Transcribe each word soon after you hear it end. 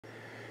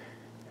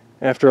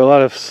After a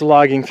lot of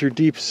slogging through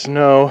deep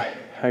snow,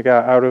 I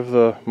got out of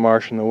the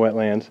marsh and the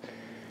wetlands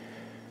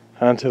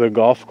onto the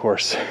golf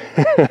course,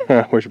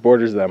 which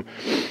borders them.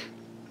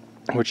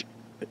 Which,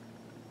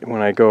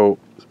 when I go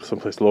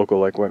someplace local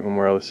like White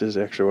Memorial, this is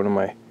actually one of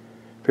my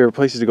favorite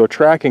places to go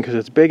tracking because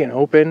it's big and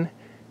open,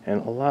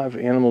 and a lot of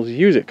animals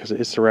use it because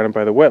it is surrounded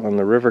by the wetland.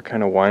 The river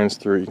kind of winds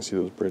through. You can see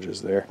those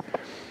bridges there.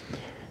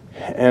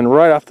 And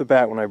right off the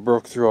bat, when I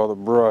broke through all the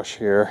brush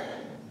here,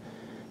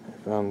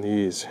 I found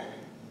these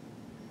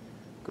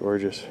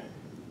gorgeous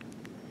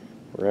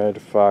red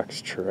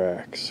fox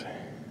tracks.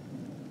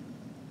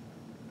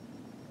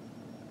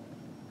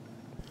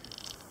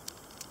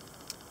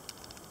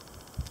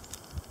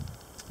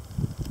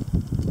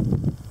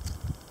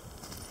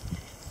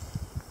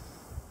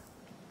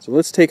 So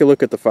let's take a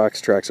look at the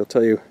fox tracks. I'll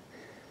tell you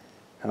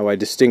how I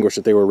distinguished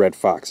that they were red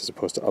fox as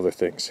opposed to other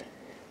things.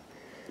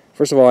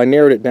 First of all, I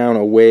narrowed it down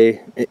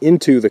away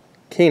into the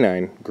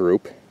canine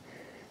group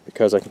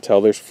because I can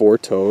tell there's 4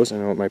 toes. I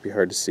know it might be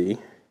hard to see.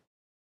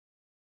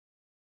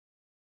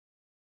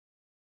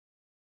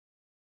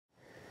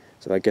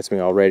 So that gets me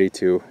all ready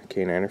to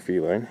canine or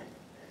feline.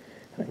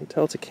 I can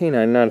tell it's a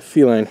canine, not a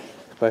feline,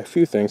 by a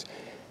few things.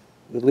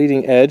 The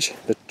leading edge,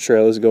 the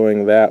trail is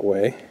going that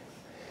way.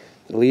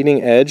 The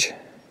leading edge,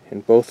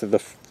 and both of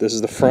this is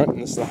the front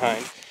and this is the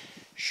hind,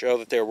 show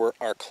that there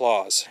are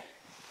claws,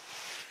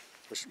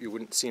 which you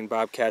wouldn't see in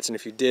bobcats, and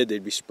if you did,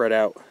 they'd be spread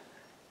out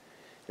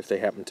if they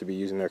happen to be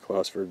using their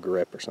claws for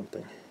grip or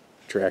something,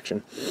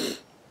 traction.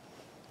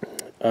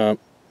 The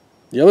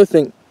other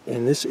thing,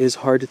 and this is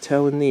hard to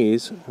tell in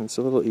these, and it's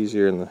a little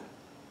easier in the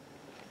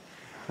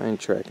hind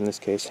track in this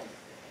case,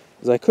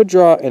 is I could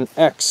draw an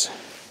X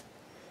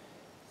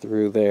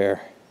through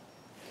there,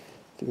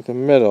 through the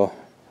middle.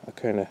 I'll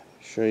kind of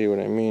show you what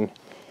I mean.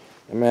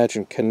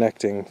 Imagine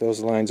connecting those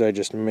lines I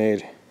just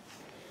made,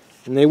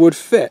 and they would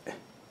fit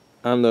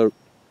on the,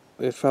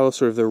 they follow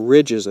sort of the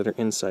ridges that are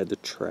inside the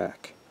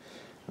track.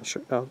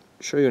 I'll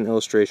show you an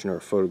illustration or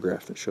a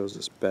photograph that shows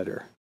this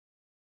better.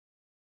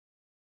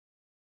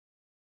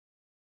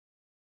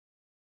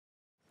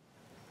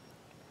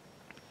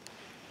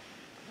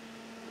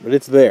 But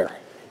it's there.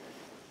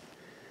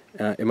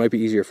 It might be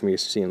easier for me to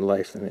see in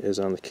life than it is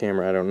on the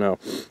camera, I don't know.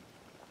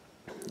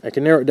 I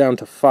can narrow it down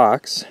to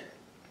fox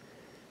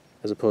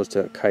as opposed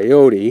to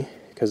coyote,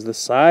 because the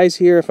size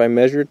here, if I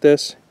measured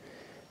this,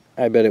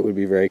 I bet it would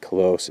be very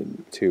close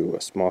to a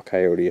small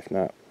coyote, if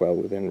not well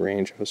within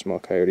range of a small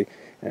coyote.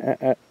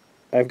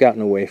 I've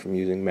gotten away from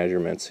using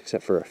measurements,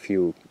 except for a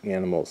few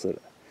animals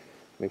that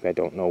maybe I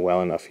don't know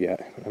well enough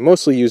yet. I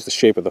mostly use the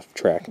shape of the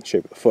track and the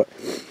shape of the foot.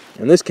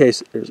 In this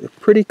case, there's a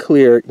pretty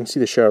clear, you can see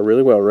the shadow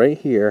really well right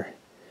here,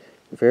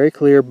 a very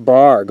clear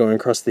bar going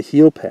across the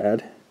heel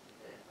pad.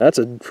 That's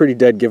a pretty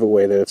dead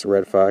giveaway that it's a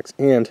red fox.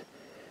 And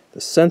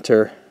the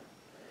center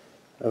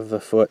of the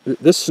foot,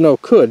 this snow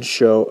could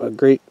show a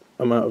great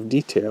amount of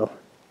detail.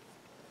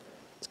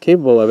 It's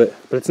capable of it,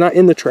 but it's not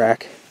in the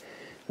track.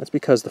 That's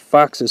because the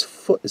fox's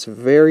foot is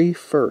very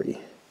furry.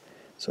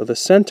 So the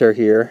center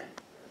here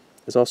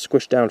is all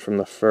squished down from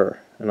the fur,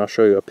 and I'll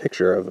show you a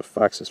picture of the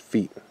fox's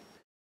feet.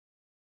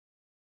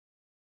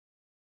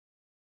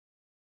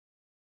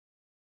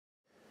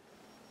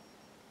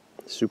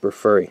 Super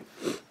furry.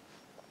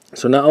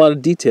 So not a lot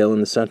of detail in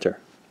the center,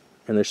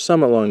 and there's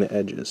some along the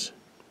edges,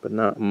 but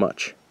not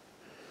much.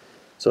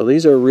 So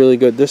these are really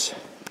good. This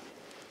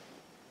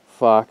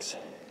fox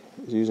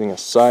is using a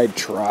side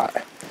trot.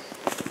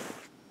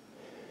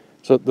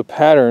 So the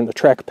pattern, the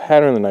track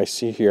pattern that I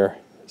see here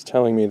is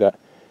telling me that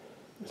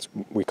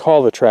we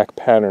call the track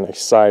pattern a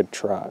side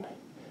trot,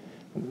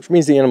 which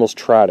means the animal's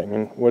trotting,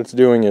 and what it's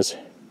doing is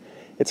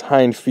its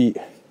hind feet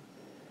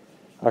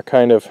are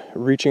kind of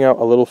reaching out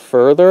a little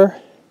further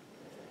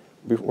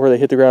before they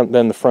hit the ground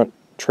than the front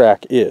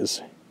track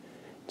is.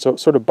 So it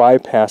sort of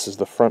bypasses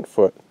the front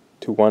foot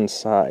to one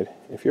side.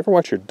 If you ever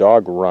watch your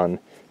dog run,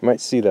 you might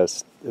see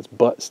that its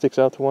butt sticks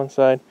out to one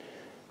side.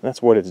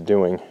 That's what it's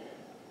doing.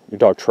 Your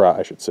dog trot,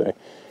 I should say.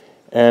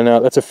 And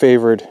that's a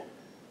favored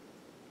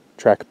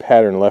track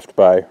pattern left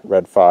by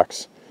red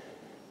fox,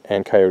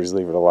 and coyotes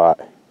leave it a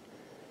lot.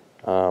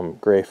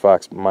 Gray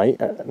fox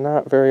might,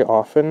 not very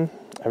often.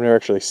 I've never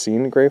actually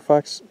seen gray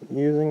fox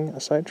using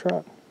a side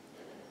trot,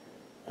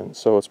 and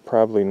so it's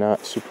probably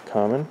not super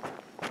common.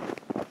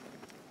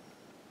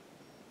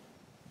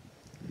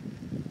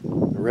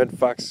 The red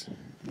fox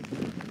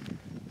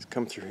has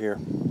come through here,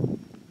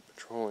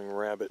 patrolling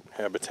rabbit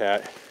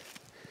habitat.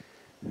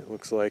 It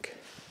looks like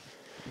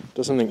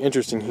does something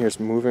interesting here. It's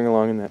moving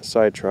along in that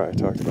side trot I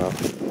talked about.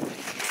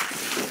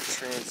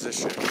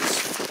 Transitions.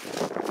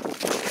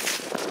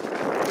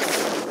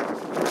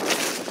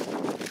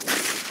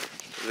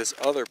 This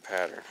other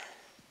pattern.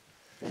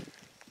 You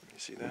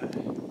see that?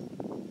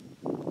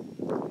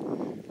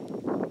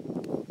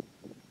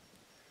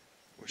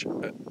 Which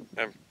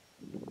I'm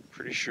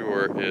pretty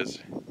sure is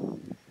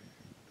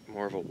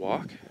more of a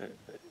walk.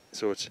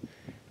 So it's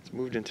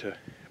moved into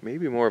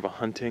maybe more of a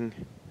hunting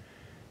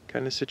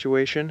kind of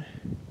situation.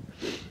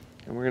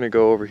 And we're going to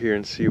go over here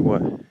and see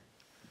what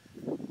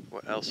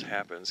else else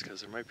happens,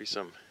 because there might be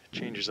some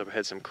changes up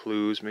ahead, some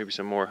clues, maybe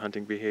some more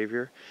hunting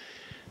behavior.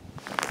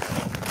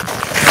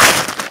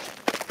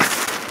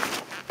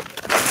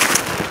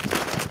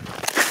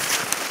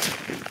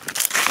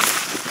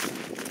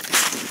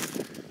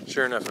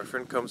 Sure enough, our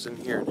friend comes in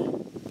here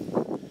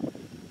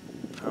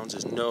and pounds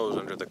his nose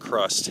under the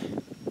crust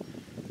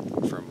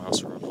for a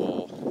mouse or a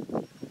vole.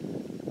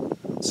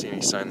 I don't see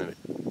any sign that it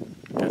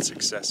got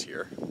success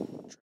here.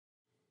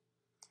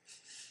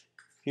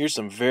 Here's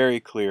some very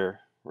clear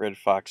red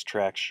fox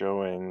tracks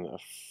showing the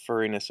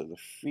furriness of the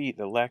feet,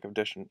 the lack of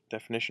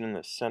definition in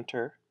the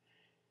center,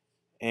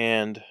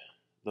 and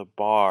the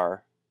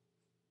bar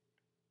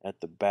at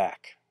the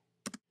back.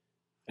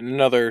 And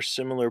another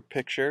similar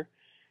picture,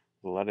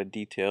 a lot of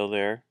detail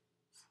there.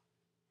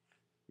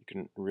 You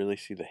can really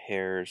see the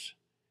hairs,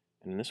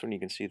 and in this one you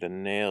can see the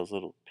nails,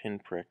 little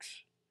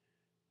pinpricks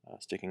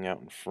sticking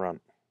out in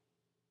front.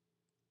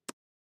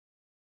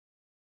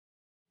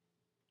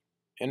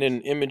 And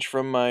an image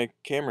from my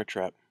camera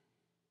trap.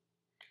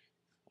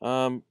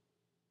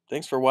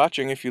 Thanks for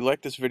watching. If you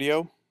like this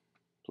video,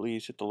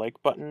 please hit the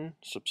like button,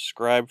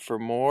 subscribe for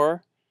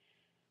more.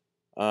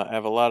 I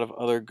have a lot of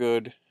other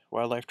good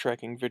wildlife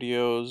tracking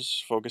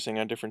videos focusing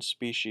on different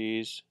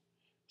species,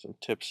 some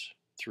tips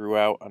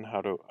throughout on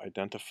how to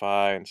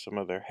identify and some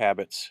of their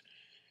habits.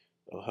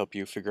 It'll help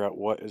you figure out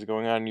what is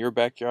going on in your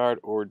backyard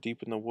or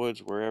deep in the woods,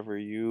 wherever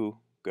you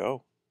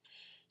go.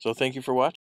 So thank you for watching.